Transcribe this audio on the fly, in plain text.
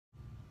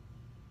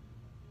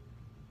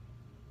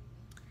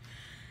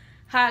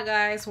Hi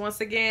guys, once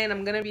again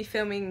I'm gonna be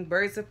filming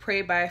Birds of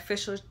Prey by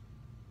official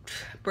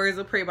Birds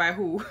of Prey by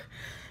who?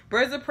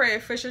 Birds of Prey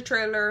official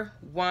trailer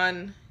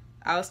 1.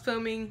 I was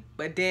filming,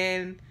 but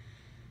then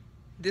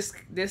this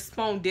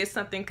phone did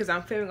something because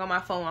I'm filming on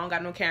my phone. I don't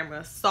got no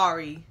camera.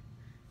 Sorry.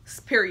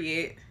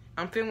 Period.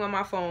 I'm filming on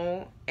my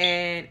phone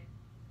and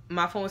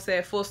my phone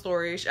said full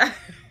storage.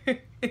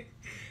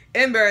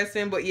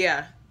 Embarrassing, but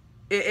yeah,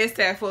 it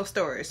said full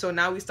storage. So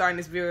now we starting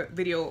this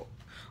video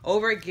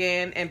over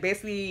again, and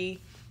basically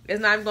it's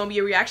not even gonna be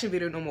a reaction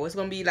video no more. It's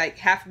gonna be like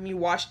half of me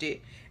watched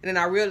it and then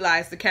I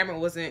realized the camera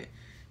wasn't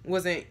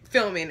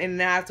filming, and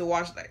then I have to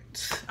watch. Like,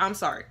 I'm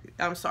sorry,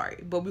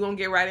 but we're gonna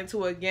get right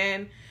into it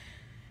again.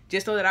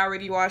 Just know that I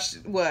already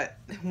watched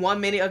 1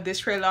 minute of this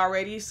trailer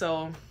already,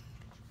 so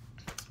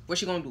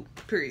what you gonna do?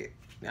 Period.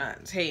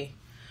 Hey,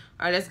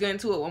 all right, let's get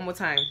into it one more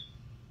time.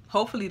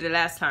 Hopefully the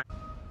last time.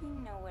 You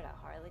know what a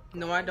harlot is?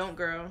 No, I don't,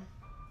 girl.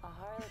 A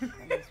harlot's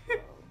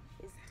role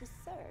is to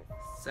serve.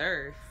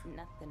 Serve. It's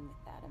nothing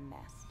without a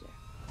master.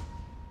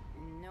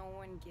 No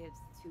one gives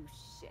two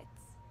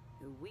shits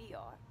who we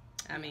are.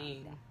 I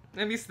mean,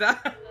 let me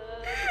stop.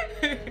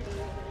 The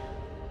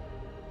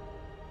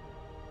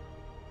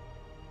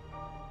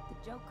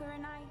Joker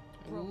and I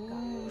broke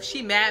Ooh, up.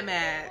 she mad.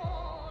 I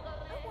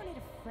wanted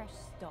a fresh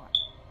start.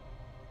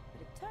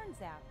 But it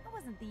turns out I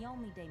wasn't the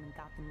only dame in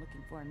Gotham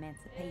looking for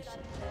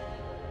emancipation.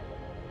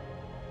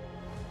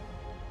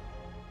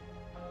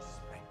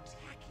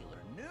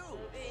 Spectacular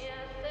news!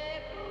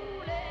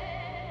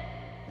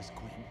 Miss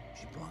Quinn,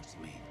 she belongs to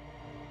me.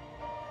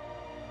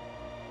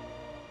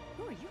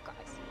 Who are you guys?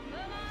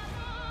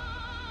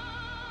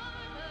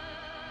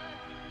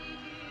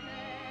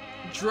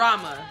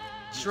 Drama.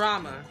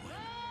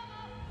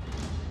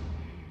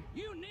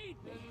 You need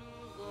me.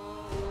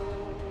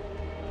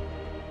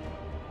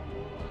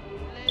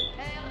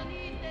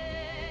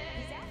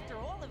 He's after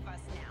all of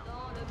us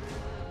now.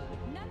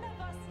 None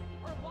of us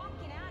are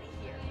walking out of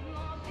here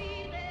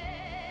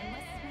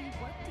unless we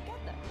work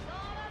together.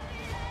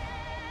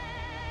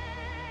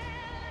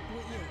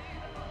 You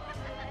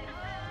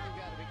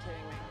gotta be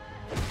kidding me.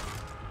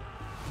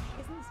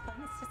 Isn't this fun?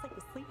 It's just like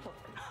the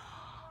sleepover.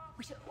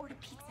 We should order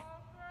pizza.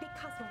 Big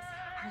Cosmos.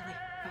 Harley,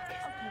 focus. Okay.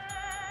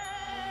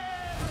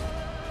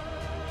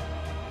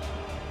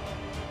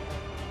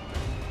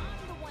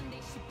 I'm the one they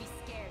should be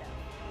scared of.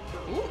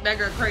 Ooh, that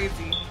girl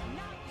crazy.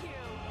 Not you.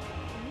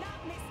 Not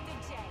Mr.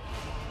 J.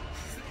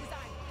 Because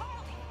I'm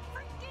Harley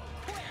freaking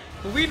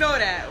Quinn. We know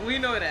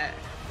that.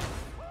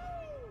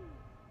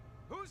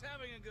 Who's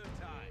having a good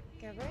time?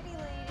 Get ready,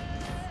 ladies.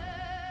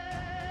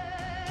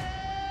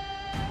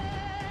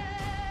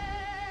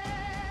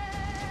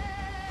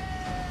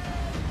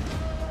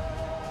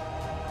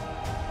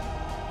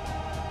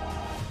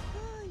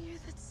 Oh, you're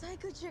that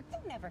psycho chick. I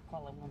never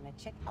call a woman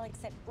a chick. I'll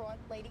accept broad,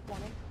 lady,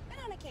 woman, and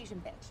on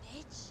occasion, bitch.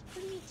 Bitch?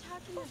 What are you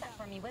talking about? That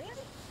for me, will you?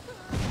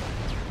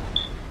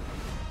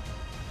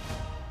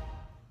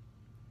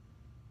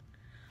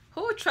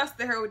 Who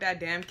trusted her with that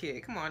damn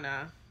kid? Come on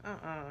now.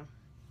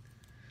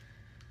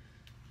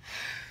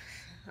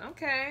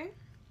 Okay.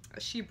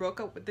 She broke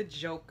up with the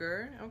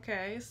Joker.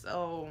 Okay,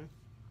 so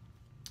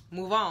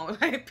move on.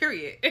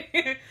 Period.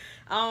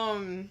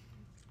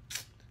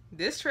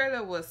 This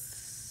trailer was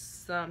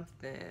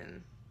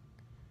something.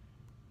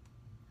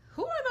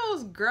 Who are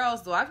those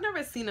girls though? I've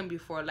never seen them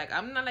before. Like,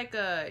 I'm not like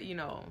a,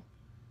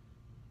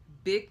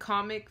 big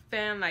comic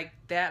fan like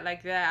that.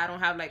 I don't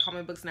have like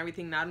comic books and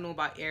everything. I don't know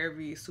about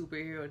every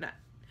superhero.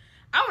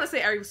 I want to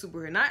say every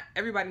superhero. Not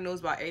everybody knows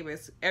about every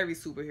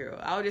superhero.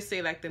 I'll just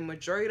say like the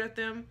majority of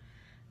them,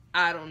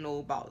 I don't know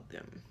about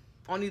them.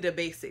 Only the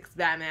basics.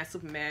 Batman,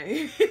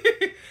 Superman.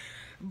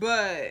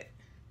 But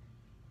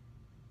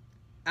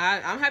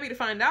I'm happy to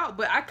find out.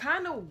 But I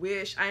kind of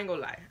wish, I ain't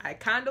gonna lie, I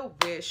kind of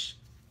wish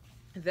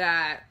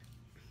that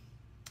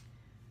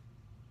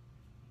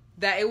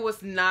it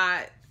was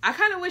not, I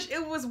kind of wish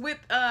it was with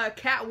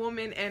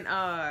Catwoman and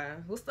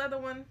what's the other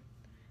one?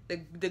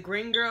 The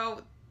green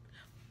girl,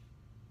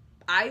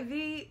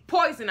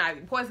 Poison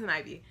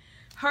Ivy.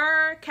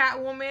 Her,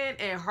 Catwoman,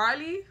 and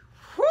Harley.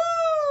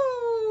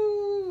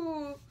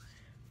 Whoo!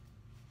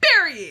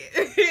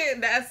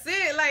 Period. That's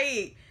it.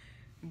 Like,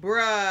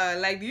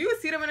 bruh. Like, do you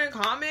see them in the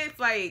comics?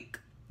 Like,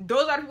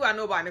 those are the people I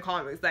know about in the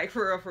comics. Like,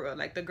 for real.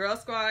 Like, the Girl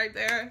Squad right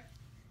there.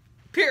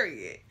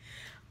 Period.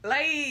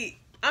 Like,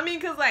 I mean,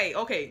 because, like,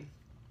 okay.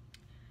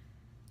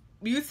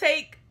 You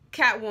take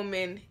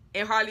Catwoman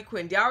and Harley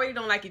Quinn. They already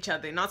don't like each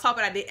other. And on top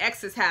of that, the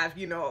exes have,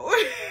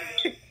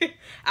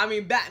 I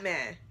mean,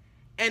 Batman.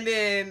 And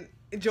then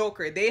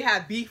Joker. They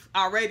have beef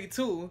already,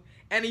 too.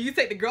 And then you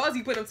take the girls,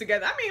 you put them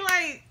together. I mean,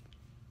 like,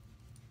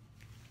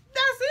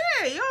 that's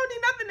it. You don't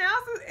need nothing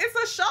else. It's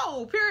a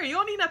show, period. You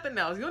don't need nothing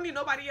else. You don't need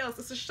nobody else.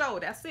 It's a show.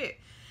 That's it.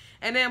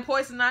 And then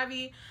Poison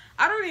Ivy,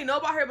 I don't really know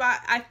about her,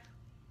 but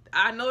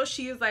I know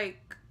she is, like,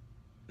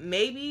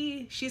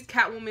 maybe she's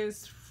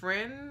Catwoman's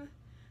friend.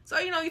 So,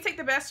 you take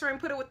the best friend,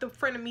 put it with the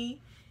friend of me,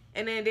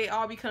 and then they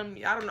all become,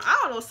 I don't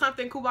know,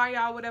 something,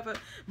 kumbaya or whatever.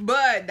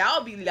 But that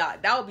would be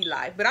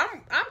live. But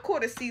I'm cool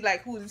to see,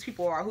 like, who these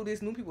people are, who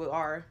these new people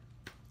are.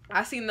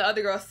 I seen the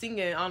other girl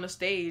singing on the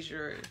stage,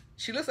 or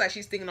she looks like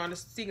she's singing on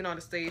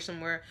the stage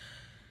somewhere.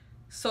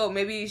 So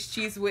maybe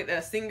she's with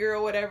a singer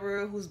or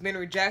whatever who's been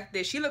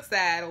rejected. She looks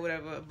sad or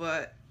whatever,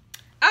 but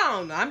I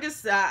don't know. I'm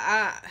just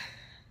I'm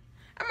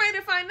ready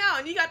to find out.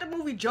 And you got the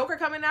movie Joker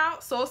coming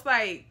out, so it's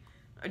like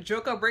a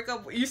Joker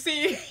breakup. You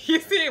see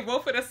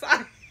both of the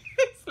sides.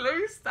 Let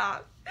me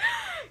stop.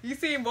 You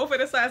seen both of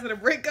the sides of the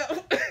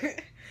breakup.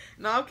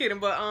 No, I'm kidding,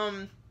 but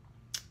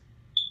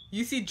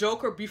you see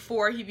Joker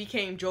before he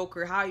became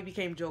Joker, how he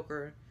became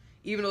Joker.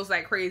 Even though it's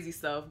like crazy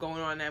stuff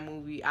going on in that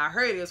movie. I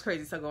heard it was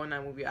crazy stuff going on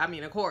in that movie. I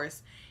mean, of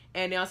course.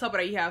 And then on top of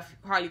that, you have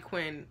Harley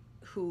Quinn,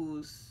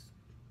 who's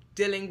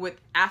dealing with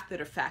after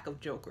the fact of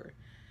Joker.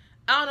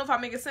 I don't know if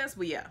I'm making sense,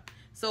 but yeah.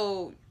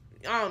 So,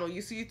 I don't know.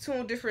 You see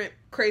two different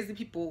crazy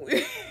people.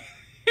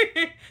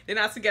 They're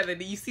not together.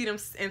 You see them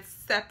in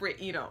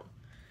separate, you know,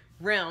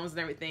 realms and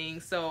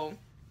everything. So,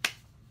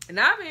 and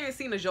I haven't even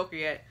seen the Joker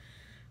yet.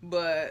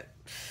 But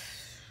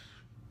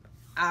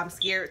I'm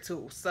scared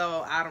too.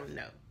 So, I don't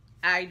know.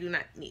 I do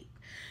not need.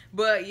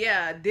 But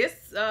yeah,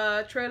 this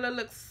trailer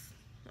looks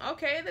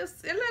okay. It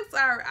looks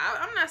alright.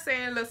 I'm not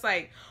saying it looks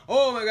like,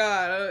 oh my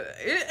god.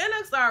 It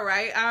looks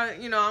alright.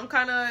 You know, I'm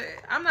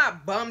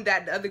not bummed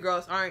that the other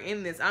girls aren't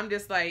in this. I'm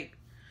just like,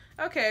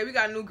 okay, we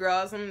got new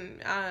girls.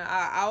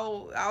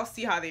 I'll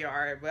see how they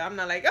are. But I'm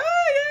not like, oh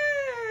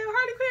yeah,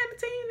 Harley Quinn the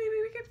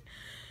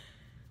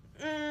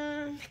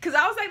team. Cause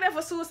I was like that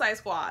for Suicide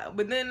Squad.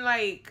 But then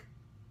like,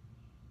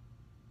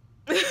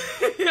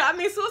 I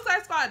mean,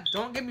 Suicide Squad,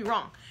 don't get me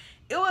wrong,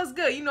 it was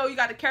good. You know, you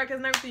got the characters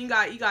and everything. You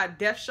got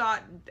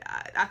Deathshot.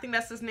 I think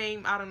that's his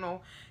name. I don't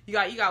know. You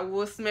got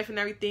Will Smith and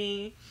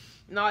everything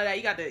and all that.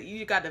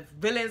 You got the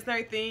villains and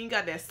everything. You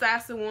got the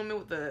assassin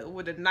woman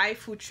with the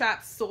knife who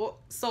traps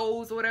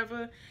souls or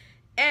whatever.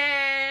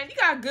 And you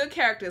got good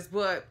characters,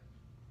 but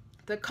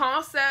the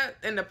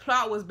concept and the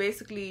plot was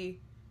basically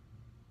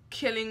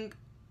killing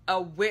a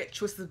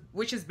witch,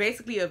 which is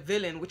basically a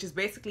villain, which is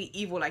basically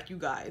evil like you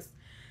guys.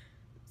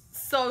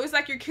 So it's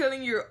like you're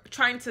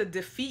trying to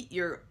defeat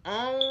your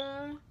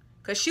own.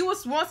 Because she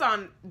was once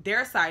on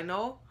their side,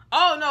 no?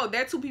 Oh, no,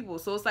 they're two people.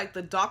 So it's like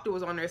the doctor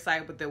was on their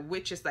side, but the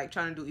witch is like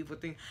trying to do evil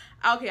things.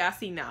 Okay, I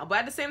see now. But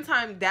at the same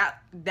time,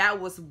 that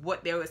was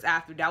what they was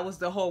after. That was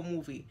the whole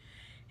movie.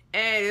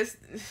 And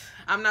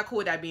I'm not cool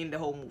with that being the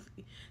whole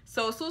movie.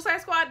 So Suicide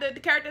Squad, the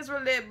characters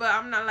were lit, but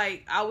I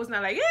was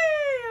not like, yay,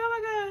 oh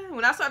my god.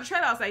 When I saw the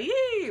trailer, I was like,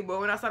 yay. But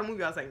when I saw the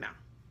movie, I was like, nah.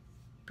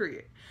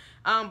 Period.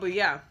 But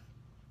yeah.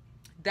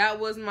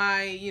 That was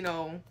my, you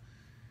know,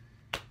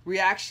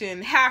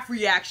 half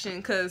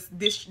reaction, because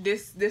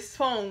this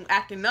phone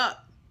acting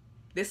up.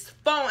 This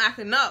phone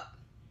acting up.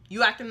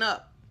 You acting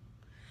up.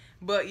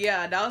 But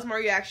yeah, that was my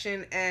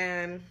reaction,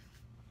 and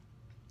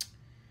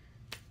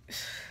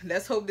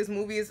let's hope this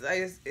movie is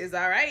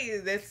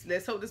alright.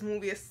 Let's hope this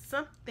movie is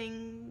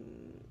something.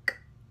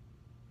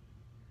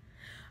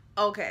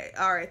 Okay,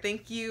 alright.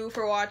 Thank you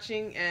for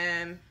watching,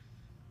 and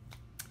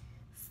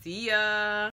see ya.